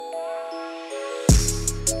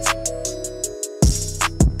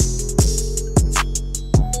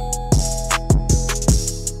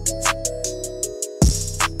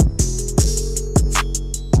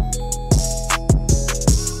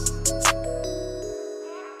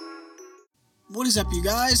What is up, you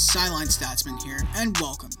guys? Sideline Statsman here, and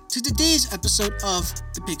welcome to today's episode of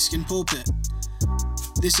the Pigskin Pulpit.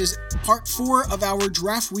 This is part 4 of our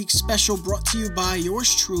Draft Week special brought to you by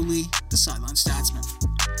yours truly, the Sideline Statsman.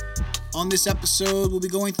 On this episode, we'll be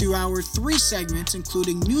going through our 3 segments,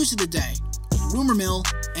 including News of the Day, Rumor Mill,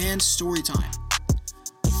 and Story Time.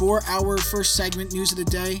 For our first segment, News of the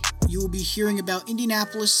Day, you will be hearing about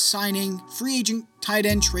Indianapolis signing free agent tight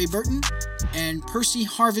end Trey Burton and Percy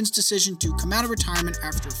Harvin's decision to come out of retirement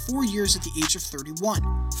after 4 years at the age of 31.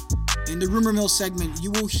 In the Rumor Mill segment, you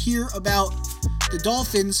will hear about the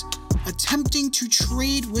Dolphins attempting to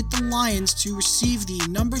trade with the Lions to receive the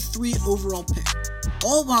number 3 overall pick,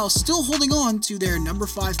 all while still holding on to their number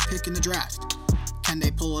 5 pick in the draft. Can they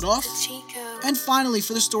pull it off? And finally,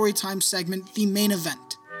 for the story time segment, the main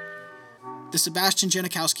event, the Sebastian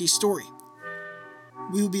Janikowski story.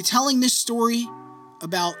 We will be telling this story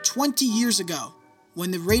about 20 years ago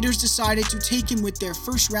when the Raiders decided to take him with their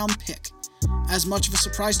first round pick, as much of a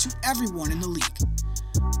surprise to everyone in the league.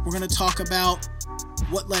 We're going to talk about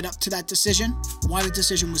what led up to that decision, why the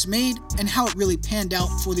decision was made, and how it really panned out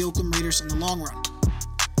for the Oakland Raiders in the long run.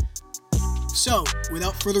 So,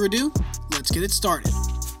 without further ado, let's get it started.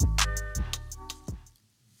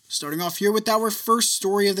 Starting off here with our first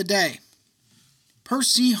story of the day.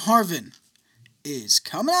 Percy Harvin is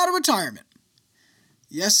coming out of retirement.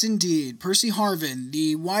 Yes, indeed. Percy Harvin,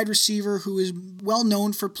 the wide receiver who is well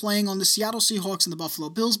known for playing on the Seattle Seahawks and the Buffalo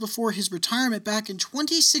Bills before his retirement back in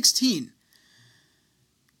 2016.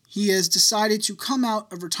 He has decided to come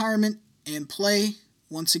out of retirement and play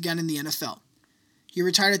once again in the NFL. He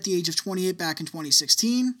retired at the age of 28 back in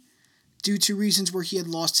 2016 due to reasons where he had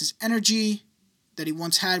lost his energy that he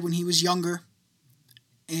once had when he was younger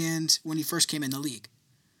and when he first came in the league.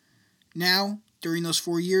 Now, during those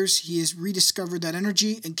 4 years, he has rediscovered that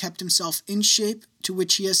energy and kept himself in shape, to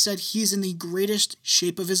which he has said he is in the greatest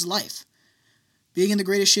shape of his life. Being in the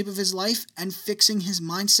greatest shape of his life and fixing his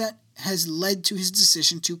mindset has led to his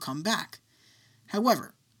decision to come back.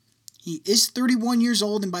 However, he is 31 years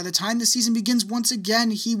old, and by the time the season begins once again,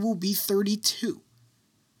 he will be 32.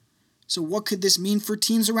 So what could this mean for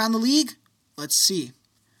teams around the league? Let's see.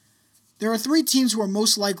 There are 3 teams who are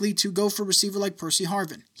most likely to go for a receiver like Percy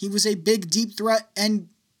Harvin. He was a big, deep threat and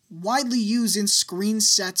widely used in screen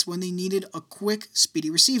sets when they needed a quick,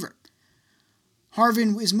 speedy receiver.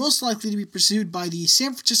 Harvin is most likely to be pursued by the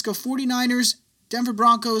San Francisco 49ers, Denver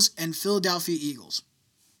Broncos, and Philadelphia Eagles.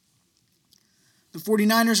 The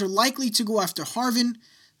 49ers are likely to go after Harvin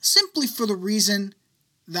simply for the reason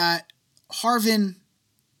that Harvin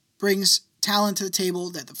brings talent to the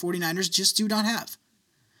table that the 49ers just do not have.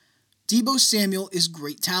 Deebo Samuel is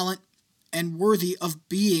great talent and worthy of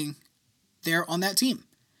being there on that team.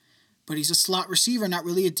 But he's a slot receiver, not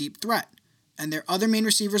really a deep threat. And their other main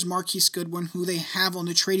receiver is Marquise Goodwin, who they have on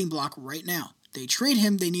the trading block right now. They trade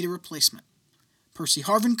him, they need a replacement. Percy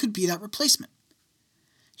Harvin could be that replacement.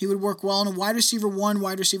 He would work well in a wide receiver 1,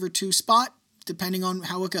 wide receiver 2 spot, depending on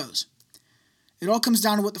how it goes. It all comes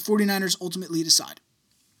down to what the 49ers ultimately decide.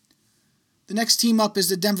 The next team up is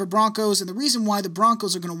the Denver Broncos, and the reason why the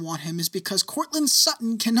Broncos are going to want him is because Courtland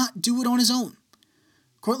Sutton cannot do it on his own.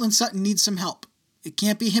 Courtland Sutton needs some help. It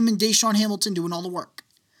can't be him and Deshaun Hamilton doing all the work.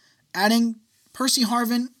 Adding Percy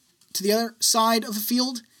Harvin to the other side of the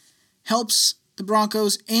field helps the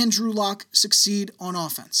Broncos and Drew Lock succeed on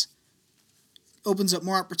offense. Opens up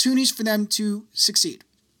more opportunities for them to succeed.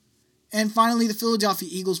 And finally, the Philadelphia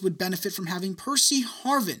Eagles would benefit from having Percy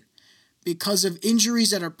Harvin because of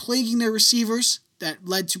injuries that are plaguing their receivers that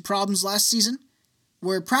led to problems last season,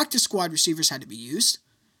 where practice squad receivers had to be used,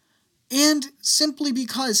 and simply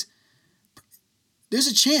because there's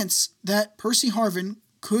a chance that Percy Harvin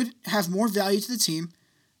could have more value to the team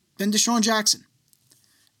than Deshaun Jackson.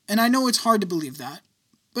 And I know it's hard to believe that,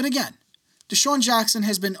 but again, Deshaun Jackson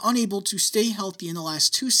has been unable to stay healthy in the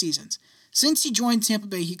last 2 seasons. Since he joined Tampa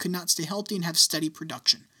Bay, he could not stay healthy and have steady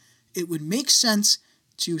production. It would make sense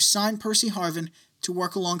to sign Percy Harvin to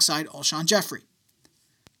work alongside Alshon Jeffrey.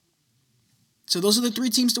 So those are the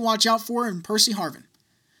 3 teams to watch out for in Percy Harvin.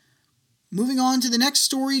 Moving on to the next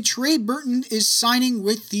story, Trey Burton is signing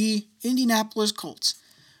with the Indianapolis Colts.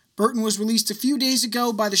 Burton was released a few days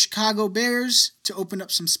ago by the Chicago Bears to open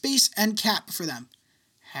up some space and cap for them.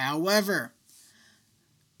 However,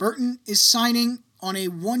 Burton is signing on a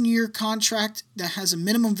 1-year contract that has a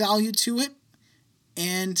minimum value to it,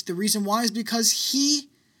 and the reason why is because he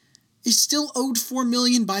is still owed $4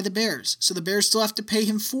 million by the Bears. So the Bears still have to pay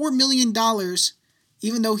him $4 million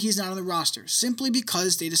even though he's not on the roster, simply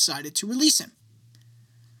because they decided to release him.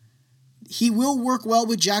 He will work well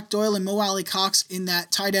with Jack Doyle and Mo Alley-Cox in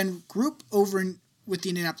that tight end group with the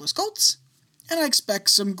Indianapolis Colts. and I expect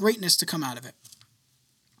some greatness to come out of it.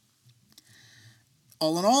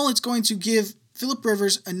 All in all, it's going to give Philip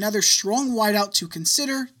Rivers another strong wideout to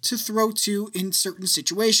consider to throw to in certain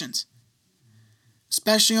situations,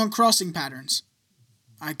 especially on crossing patterns.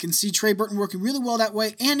 I can see Trey Burton working really well that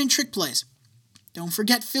way and in trick plays. Don't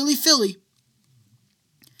forget Philly.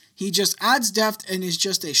 He just adds depth and is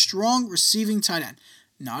just a strong receiving tight end.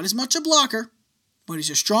 Not as much a blocker, but he's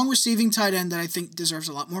a strong receiving tight end that I think deserves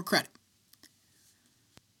a lot more credit.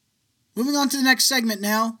 Moving on to the next segment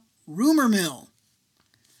now, Rumor Mill.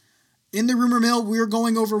 In the Rumor Mill, we're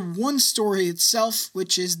going over one story itself,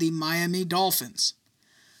 which is the Miami Dolphins.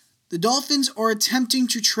 The Dolphins are attempting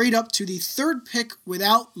to trade up to the 3rd pick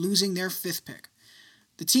without losing their 5th pick.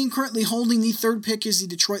 The team currently holding the 3rd pick is the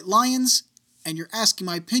Detroit Lions, and you're asking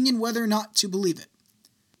my opinion whether or not to believe it.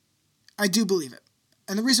 I do believe it.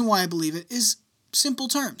 And the reason why I believe it is simple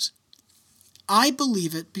terms. I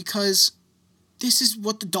believe it because this is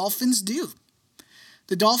what the Dolphins do.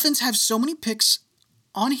 The Dolphins have so many picks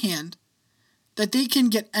on hand that they can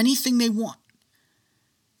get anything they want.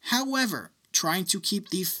 However, trying to keep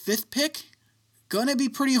the 5th pick, gonna be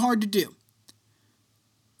pretty hard to do.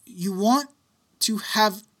 You want to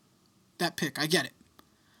have that pick, I get it.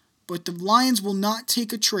 But the Lions will not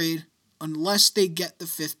take a trade unless they get the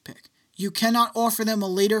 5th pick. You cannot offer them a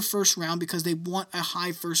later 1st round because they want a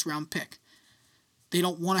high 1st round pick. They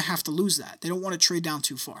don't want to have to lose that. They don't want to trade down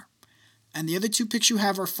too far. And the other 2 picks you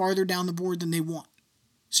have are farther down the board than they want.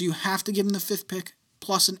 So you have to give them the 5th pick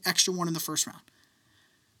plus an extra one in the 1st round.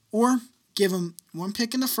 Or give them 1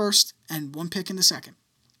 pick in the 1st and 1 pick in the 2nd.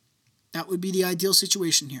 That would be the ideal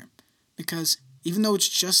situation here. Because even though it's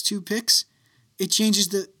just 2 picks, it changes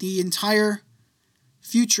the entire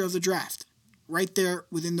future of the draft right there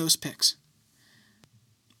within those picks.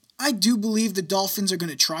 I do believe the Dolphins are going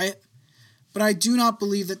to try it, but I do not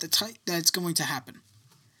believe that that it's going to happen.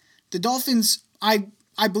 The Dolphins, I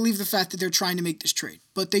believe the fact that they're trying to make this trade,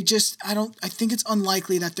 but I think it's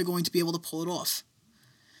unlikely that they're going to be able to pull it off.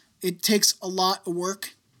 It takes a lot of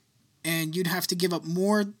work, and you'd have to give up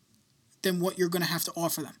more than what you're going to have to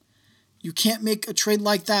offer them. You can't make a trade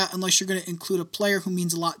like that unless you're going to include a player who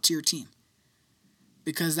means a lot to your team.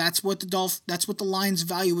 Because that's what the Lions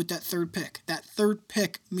value with that 3rd pick. That 3rd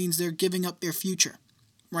pick means they're giving up their future.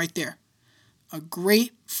 Right there. A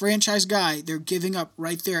great franchise guy, they're giving up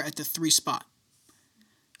right there at the 3 spot.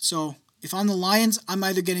 So, if I'm the Lions, I'm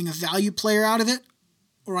either getting a value player out of it,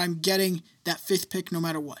 or I'm getting that 5th pick no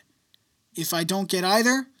matter what. If I don't get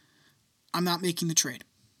either, I'm not making the trade.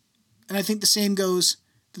 And I think the same goes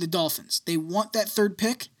for the Dolphins. They want that 3rd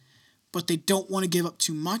pick, but they don't want to give up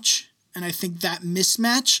too much. And I think that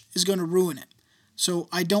mismatch is going to ruin it. So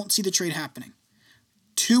I don't see the trade happening.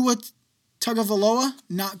 Tua Tagovailoa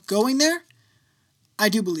not going there, I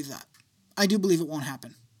do believe that. I do believe it won't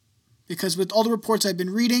happen. Because with all the reports I've been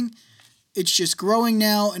reading, it's just growing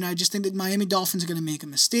now, and I just think that Miami Dolphins are going to make a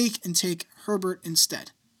mistake and take Herbert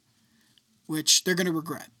instead, which they're going to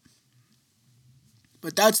regret.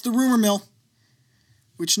 But that's the rumor mill,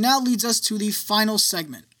 which now leads us to the final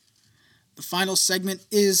segment. The final segment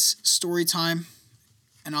is story time,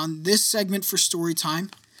 and on this segment for story time,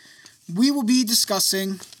 we will be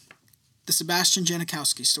discussing the Sebastian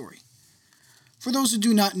Janikowski story. For those who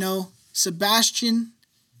do not know, Sebastian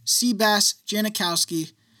Seabass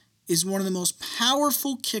Janikowski is one of the most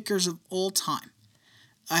powerful kickers of all time.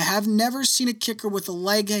 I have never seen a kicker with the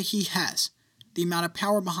leg that he has, the amount of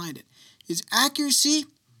power behind it. His accuracy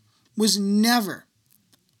was never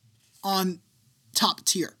on top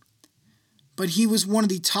tier, but he was one of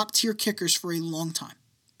the top tier kickers for a long time,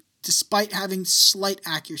 despite having slight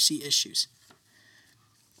accuracy issues.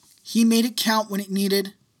 He made it count when it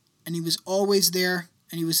needed, and he was always there,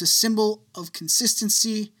 and he was a symbol of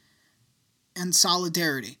consistency and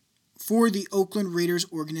solidarity for the Oakland Raiders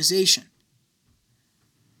organization.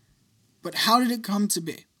 But how did it come to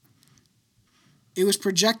be? It was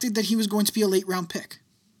projected that he was going to be a late round pick,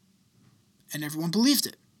 and everyone believed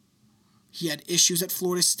it. He had issues at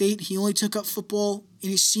Florida State. He only took up football in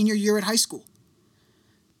his senior year at high school.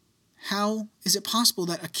 How is it possible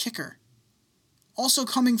that a kicker, also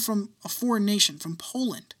coming from a foreign nation, from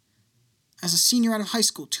Poland, as a senior out of high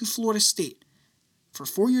school to Florida State, for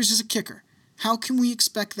 4 years as a kicker, how can we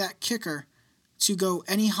expect that kicker to go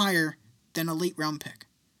any higher than a late round pick,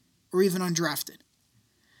 or even undrafted?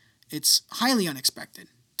 It's highly unexpected,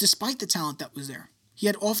 despite the talent that was there. He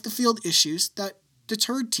had off-the-field issues that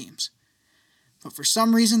deterred teams. But for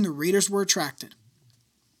some reason, the Raiders were attracted.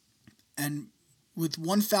 And with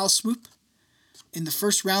one foul swoop, in the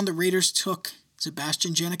first round, the Raiders took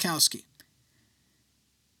Sebastian Janikowski.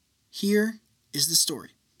 Here is the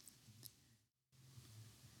story.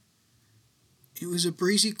 It was a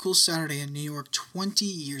breezy, cool Saturday in New York 20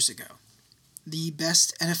 years ago. The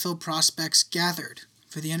best NFL prospects gathered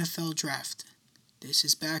for the NFL draft. This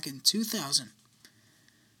is back in 2000.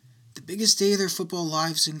 The biggest day of their football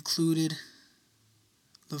lives included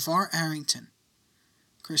LeVar Arrington,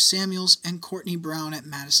 Chris Samuels, and Courtney Brown at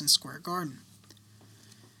Madison Square Garden.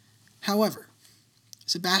 However,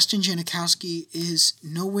 Sebastian Janikowski is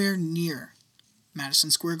nowhere near Madison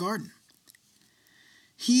Square Garden.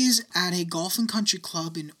 He is at a golf and country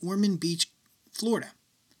club in Ormond Beach, Florida.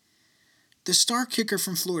 The star kicker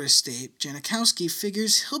from Florida State, Janikowski,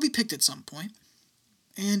 figures he'll be picked at some point,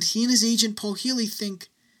 and he and his agent Paul Healy think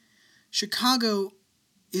Chicago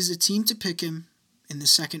is a team to pick him in the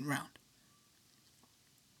second round.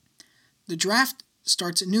 The draft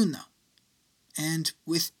starts at noon, though, and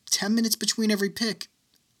with 10 minutes between every pick,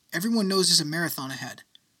 everyone knows there's a marathon ahead.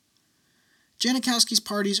 Janikowski's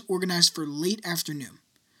party is organized for late afternoon,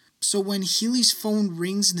 so when Healy's phone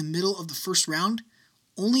rings in the middle of the first round,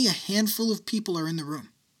 only a handful of people are in the room.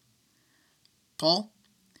 Paul,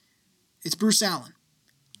 it's Bruce Allen.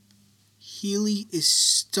 Healy is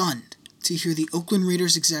stunned to hear the Oakland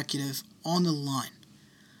Raiders executive on the line.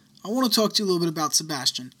 I want to talk to you a little bit about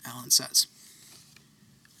Sebastian, Allen says.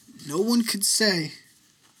 No one could say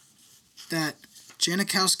that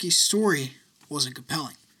Janikowski's story wasn't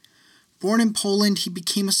compelling. Born in Poland, he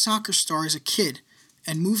became a soccer star as a kid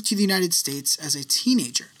and moved to the United States as a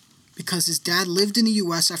teenager because his dad lived in the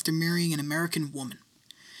U.S. after marrying an American woman.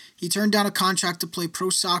 He turned down a contract to play pro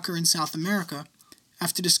soccer in South America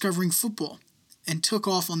after discovering football and took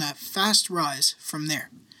off on that fast rise from there.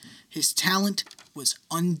 His talent was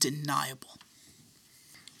undeniable.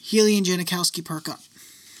 Healy and Janikowski perk up.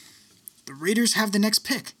 The Raiders have the next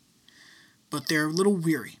pick, but they're a little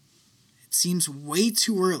weary. It seems way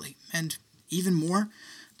too early, and even more,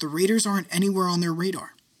 the Raiders aren't anywhere on their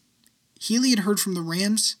radar. Healy had heard from the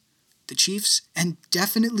Rams, the Chiefs, and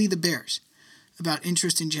definitely the Bears about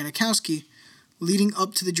interest in Janikowski leading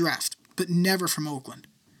up to the draft, but never from Oakland.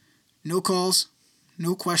 No calls,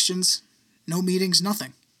 no questions, no meetings,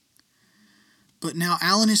 nothing. But now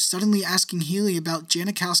Allen is suddenly asking Healy about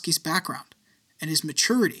Janikowski's background and his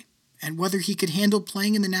maturity and whether he could handle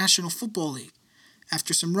playing in the National Football League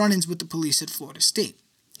after some run-ins with the police at Florida State.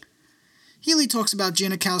 Healy talks about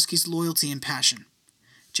Janikowski's loyalty and passion.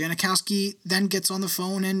 Janikowski then gets on the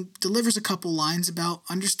phone and delivers a couple lines about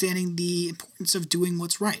understanding the importance of doing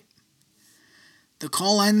what's right. The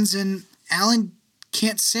call ends and Allen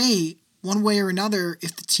can't say one way or another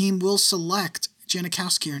if the team will select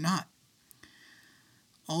Janikowski or not.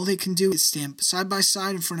 All they can do is stand side by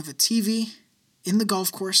side in front of a TV in the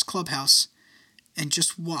golf course clubhouse and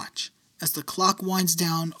just watch as the clock winds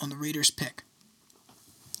down on the Raiders' pick.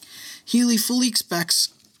 Healy fully expects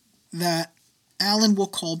that Allen will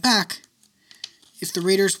call back if the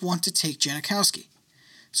Raiders want to take Janikowski,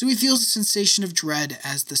 so he feels a sensation of dread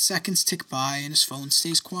as the seconds tick by and his phone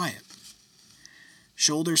stays quiet.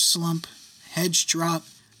 Shoulders slump, heads drop,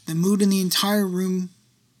 the mood in the entire room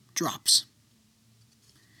drops.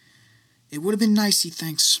 It would have been nice, he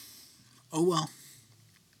thinks. Oh well.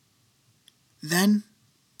 Then,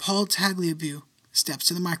 Paul Tagliabue steps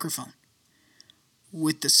to the microphone.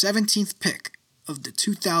 With the 17th pick of the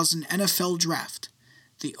 2000 NFL Draft,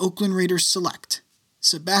 the Oakland Raiders select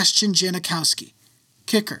Sebastian Janikowski,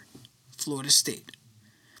 kicker, Florida State.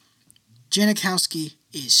 Janikowski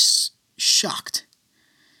is shocked.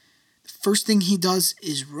 The first thing he does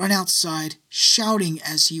is run outside, shouting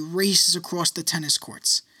as he races across the tennis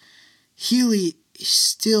courts. Healy is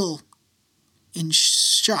still in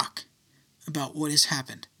shock about what has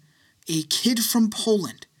happened. A kid from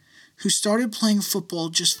Poland who started playing football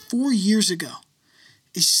just 4 years ago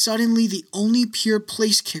is suddenly the only pure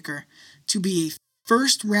place kicker to be a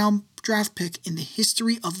first-round draft pick in the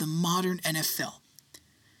history of the modern NFL.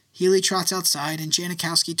 Healy trots outside and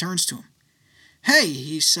Janikowski turns to him. "Hey,"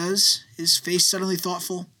 he says, his face suddenly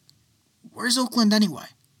thoughtful. "Where's Oakland anyway?"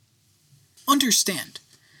 Understand,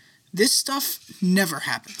 this stuff never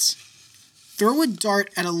happens. Throw a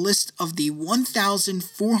dart at a list of the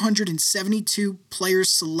 1,472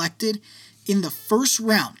 players selected in the first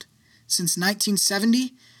round since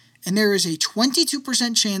 1970, and there is a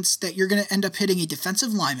 22% chance that you're going to end up hitting a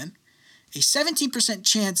defensive lineman, a 17%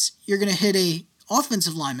 chance you're going to hit a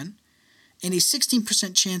offensive lineman, and a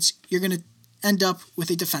 16% chance you're going to end up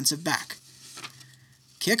with a defensive back.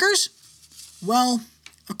 Kickers? Well,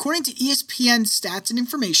 according to ESPN stats and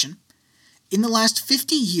information, in the last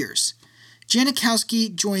 50 years,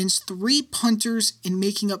 Janikowski joins 3 punters in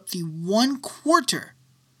making up the 1/4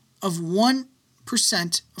 of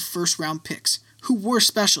 1% of first-round picks, who were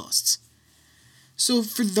specialists. So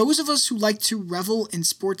for those of us who like to revel in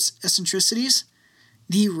sports eccentricities,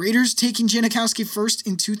 the Raiders taking Janikowski first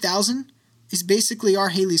in 2000 is basically our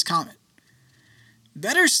Halley's Comet.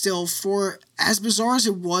 Better still, for as bizarre as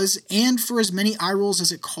it was and for as many eye rolls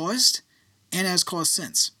as it caused, and has caused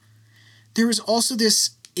since, there is also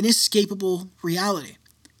this inescapable reality.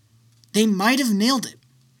 They might have nailed it.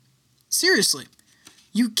 Seriously,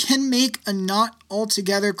 you can make a not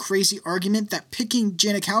altogether crazy argument that picking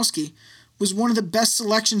Janikowski was one of the best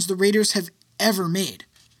selections the Raiders have ever made.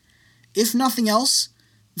 If nothing else,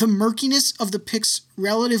 the murkiness of the pick's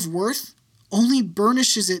relative worth only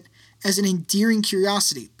burnishes it as an endearing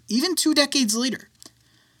curiosity, even 2 decades later.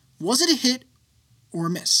 Was it a hit or a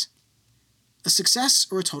miss? A success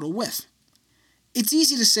or a total whiff? It's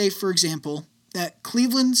easy to say, for example, that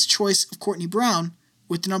Cleveland's choice of Courtney Brown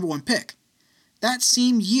with the number 1 pick that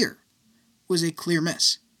same year was a clear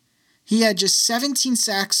miss. He had just 17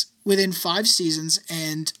 sacks within 5 seasons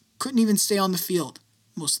and couldn't even stay on the field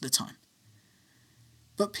most of the time.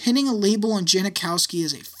 But pinning a label on Janikowski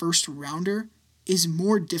as a first rounder is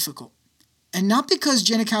more difficult. And not because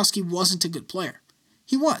Janikowski wasn't a good player.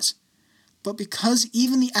 He was. But because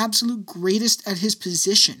even the absolute greatest at his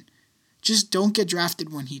position just don't get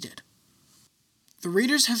drafted when he did. The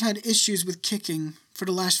Raiders have had issues with kicking for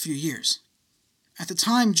the last few years. At the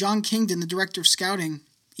time, John Kingdon, the director of scouting,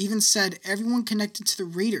 even said everyone connected to the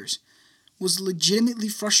Raiders was legitimately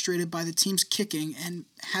frustrated by the team's kicking and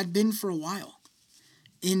had been for a while.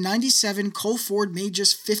 In '97, Cole Ford made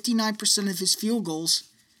just 59% of his field goals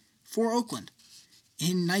for Oakland.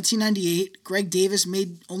 In 1998, Greg Davis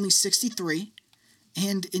made only 63,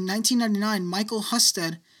 and in 1999, Michael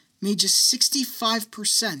Husted made just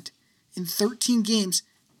 65% in 13 games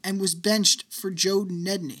and was benched for Joe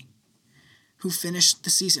Nedney, who finished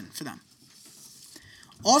the season for them.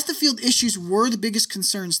 Off-the-field issues were the biggest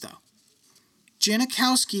concerns, though.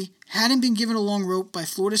 Janikowski hadn't been given a long rope by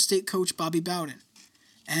Florida State coach Bobby Bowden,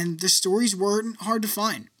 and the stories weren't hard to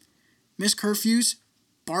find. Missed curfews,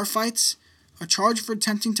 bar fights, a charge for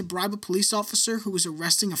attempting to bribe a police officer who was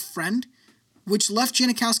arresting a friend, which left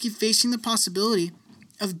Janikowski facing the possibility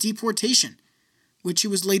of deportation, which he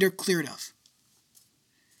was later cleared of.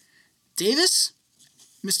 Davis?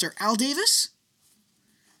 Mr. Al Davis?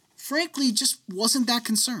 Frankly, just wasn't that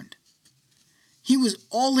concerned. He was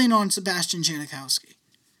all in on Sebastian Janikowski,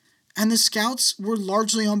 and the scouts were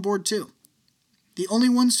largely on board too. The only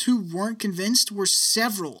ones who weren't convinced were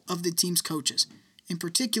several of the team's coaches, in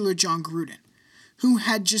particular John Gruden, who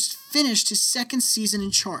had just finished his 2nd season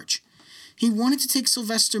in charge. He wanted to take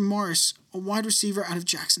Sylvester Morris, a wide receiver out of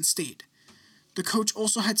Jackson State. The coach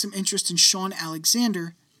also had some interest in Sean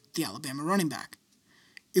Alexander, the Alabama running back.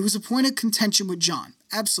 It was a point of contention with John,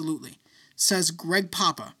 absolutely, says Greg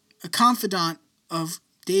Papa, a confidant of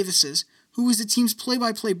Davis's, who was the team's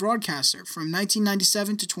play-by-play broadcaster from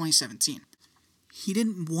 1997 to 2017. He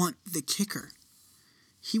didn't want the kicker.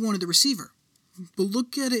 He wanted the receiver. But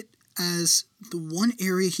look at it as the one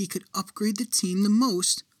area he could upgrade the team the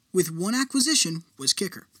most with one acquisition was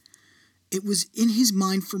kicker. It was in his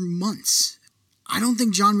mind for months. I don't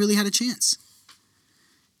think John really had a chance.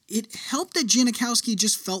 It helped that Janikowski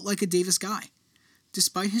just felt like a Davis guy.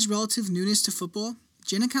 Despite his relative newness to football,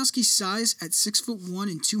 Janikowski's size at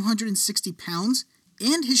 6'1" and 260 pounds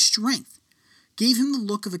and his strength gave him the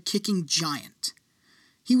look of a kicking giant.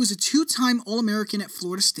 He was a 2-time All-American at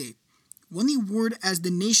Florida State, won the award as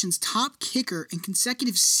the nation's top kicker in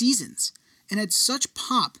consecutive seasons, and had such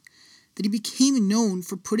pop that he became known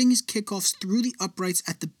for putting his kickoffs through the uprights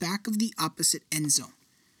at the back of the opposite end zone.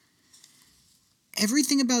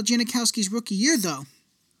 Everything about Janikowski's rookie year, though,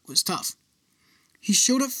 was tough. He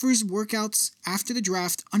showed up for his workouts after the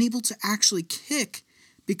draft unable to actually kick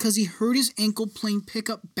because he hurt his ankle playing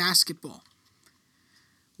pickup basketball.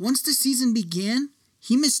 Once the season began,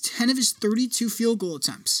 he missed 10 of his 32 field goal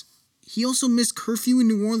attempts. He also missed curfew in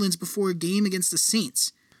New Orleans before a game against the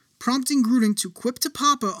Saints, prompting Gruden to quip to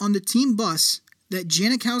Papa on the team bus that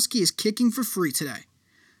Janikowski is kicking for free today.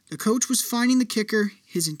 The coach was finding the kicker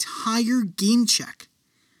his entire game check.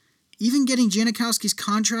 Even getting Janikowski's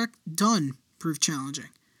contract done proved challenging.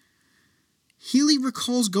 Healy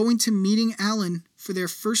recalls going to meeting Allen for their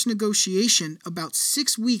first negotiation about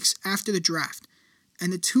 6 weeks after the draft,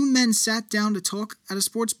 and the two men sat down to talk at a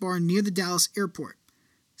sports bar near the Dallas airport.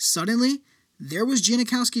 Suddenly, there was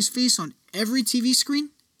Janikowski's face on every TV screen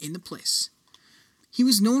in the place. He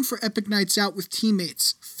was known for epic nights out with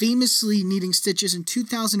teammates, famously needing stitches in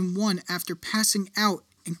 2001 after passing out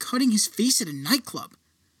and cutting his face at a nightclub.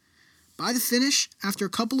 By the finish, after a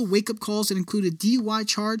couple of wake-up calls that included a DUI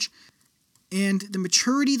charge and the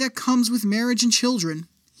maturity that comes with marriage and children,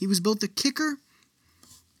 he was both the kicker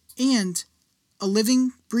and a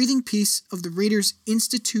living, breathing piece of the Raiders'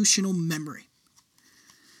 institutional memory.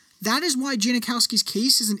 That is why Janikowski's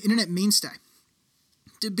case is an internet mainstay,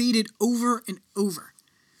 debated over and over.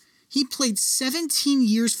 He played 17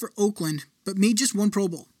 years for Oakland, but made just one Pro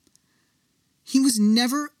Bowl. He was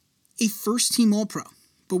never a first-team All-Pro,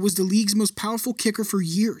 but was the league's most powerful kicker for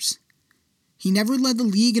years. He never led the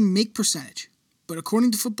league in make percentage, but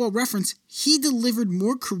according to Football Reference, he delivered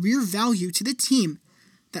more career value to the team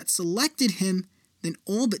that selected him than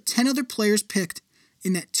all but 10 other players picked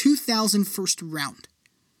in that 2000 first round.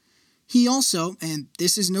 He also, and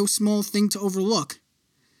this is no small thing to overlook,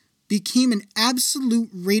 became an absolute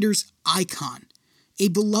Raiders icon, a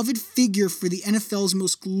beloved figure for the NFL's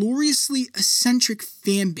most gloriously eccentric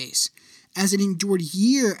fan base, as it endured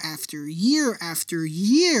year after year after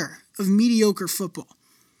year of mediocre football.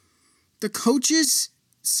 The coaches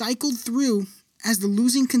cycled through as the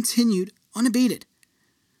losing continued unabated.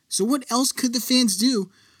 So what else could the fans do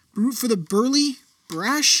but root for the burly,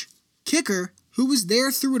 brash kicker who was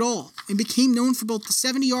there through it all and became known for both the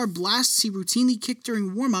 70-yard blasts he routinely kicked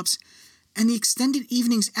during warm-ups and the extended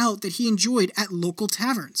evenings out that he enjoyed at local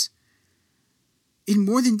taverns. In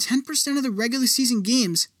more than 10% of the regular season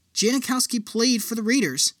games Janikowski played for the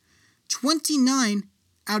Raiders, 29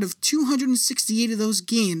 out of 268 of those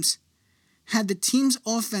games had the team's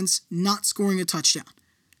offense not scoring a touchdown.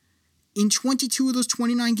 In 22 of those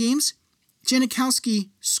 29 games, Janikowski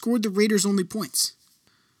scored the Raiders' only points.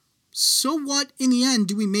 So what, in the end,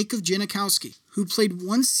 do we make of Janikowski, who played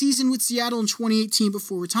one season with Seattle in 2018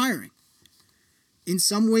 before retiring? In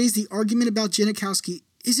some ways, the argument about Janikowski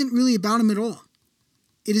isn't really about him at all.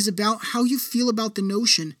 It is about how you feel about the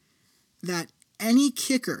notion that any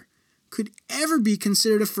kicker could ever be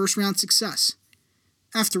considered a first-round success.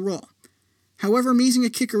 After all, however amazing a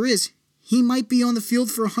kicker is, he might be on the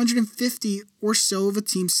field for 150 or so of a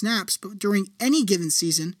team's snaps, but during any given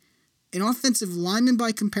season, an offensive lineman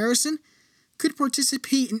by comparison could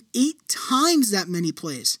participate in 8 times that many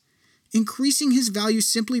plays, increasing his value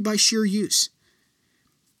simply by sheer use.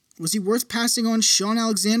 Was he worth passing on Shaun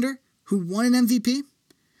Alexander, who won an MVP?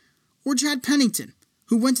 Or Chad Pennington,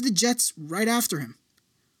 who went to the Jets right after him?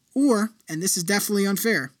 Or, and this is definitely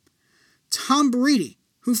unfair, Tom Brady,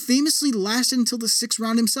 who famously lasted until the 6th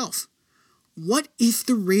round himself? What if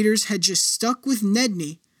the Raiders had just stuck with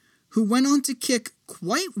Nedney, who went on to kick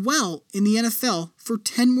quite well in the NFL for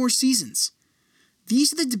 10 more seasons?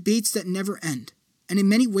 These are the debates that never end, and in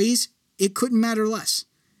many ways, it couldn't matter less.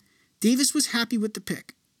 Davis was happy with the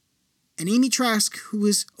pick, and Amy Trask, who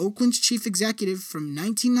was Oakland's chief executive from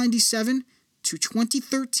 1997 to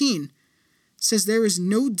 2013, says there is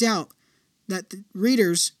no doubt that the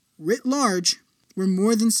Raiders, writ large, were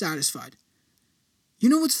more than satisfied. You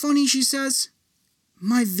know what's funny, she says?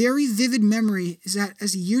 My very vivid memory is that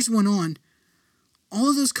as the years went on, all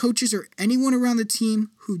of those coaches or anyone around the team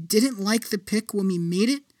who didn't like the pick when we made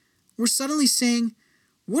it were suddenly saying,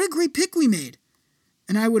 "What a great pick we made."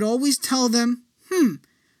 And I would always tell them,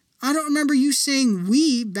 I don't remember you saying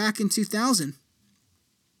we back in 2000.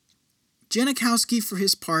 Janikowski, for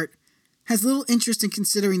his part, has little interest in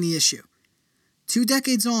considering the issue. 2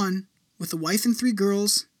 decades on, with a wife and 3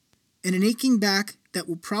 girls, and an aching back that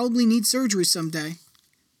will probably need surgery someday,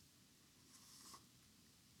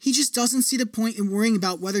 he just doesn't see the point in worrying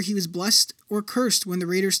about whether he was blessed or cursed when the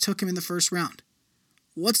Raiders took him in the first round.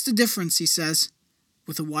 What's the difference, he says,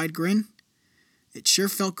 with a wide grin. It sure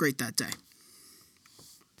felt great that day.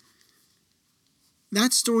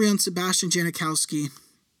 That story on Sebastian Janikowski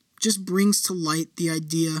just brings to light the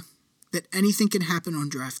idea that anything can happen on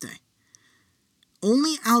draft day.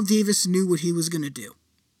 Only Al Davis knew what he was going to do.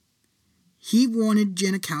 He wanted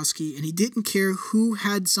Janikowski, and he didn't care who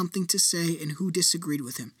had something to say and who disagreed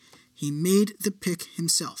with him. He made the pick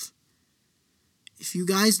himself. If you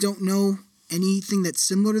guys don't know anything that's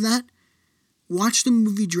similar to that, watch the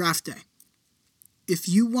movie Draft Day. If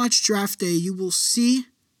you watch Draft Day, you will see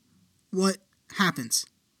what happens.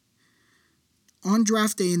 On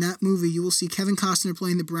Draft Day in that movie, you will see Kevin Costner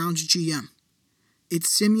playing the Browns GM. It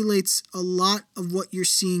simulates a lot of what you're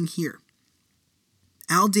seeing here.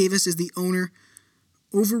 Al Davis, as the owner,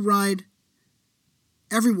 override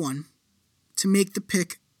everyone to make the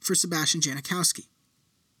pick for Sebastian Janikowski.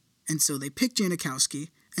 And so they picked Janikowski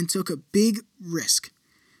and took a big risk.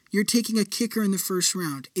 You're taking a kicker in the first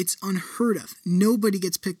round. It's unheard of. Nobody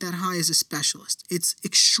gets picked that high as a specialist. It's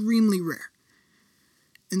extremely rare.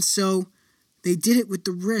 And so they did it with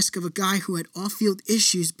the risk of a guy who had off-field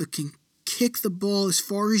issues but can kick the ball as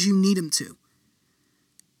far as you need him to.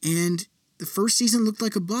 And the first season looked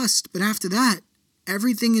like a bust, but after that,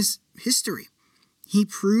 everything is history. He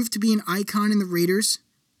proved to be an icon in the Raiders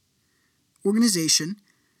organization.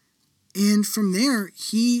 And from there,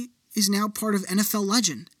 he is now part of NFL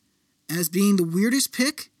legend as being the weirdest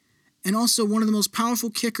pick and also one of the most powerful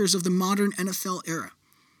kickers of the modern NFL era.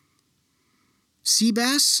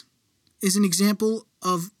 Seabass is an example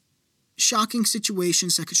of shocking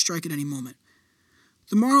situations that could strike at any moment.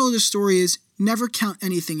 The moral of the story is never count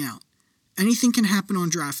anything out. Anything can happen on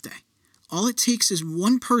draft day. All it takes is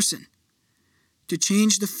one person to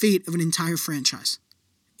change the fate of an entire franchise.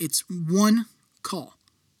 It's one call.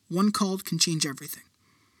 One call can change everything.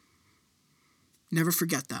 Never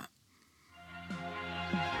forget that.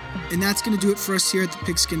 And that's going to do it for us here at the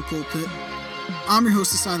Pigskin Pulpit. I'm your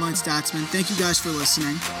host, the Sideline Statsman. Thank you guys for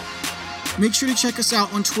listening. Make sure to check us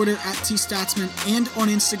out on Twitter at tstatsman and on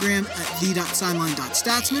Instagram at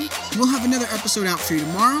the.sideline.statsman. We'll have another episode out for you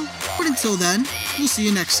tomorrow, but until then, we'll see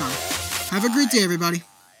you next time. Have a great day, everybody.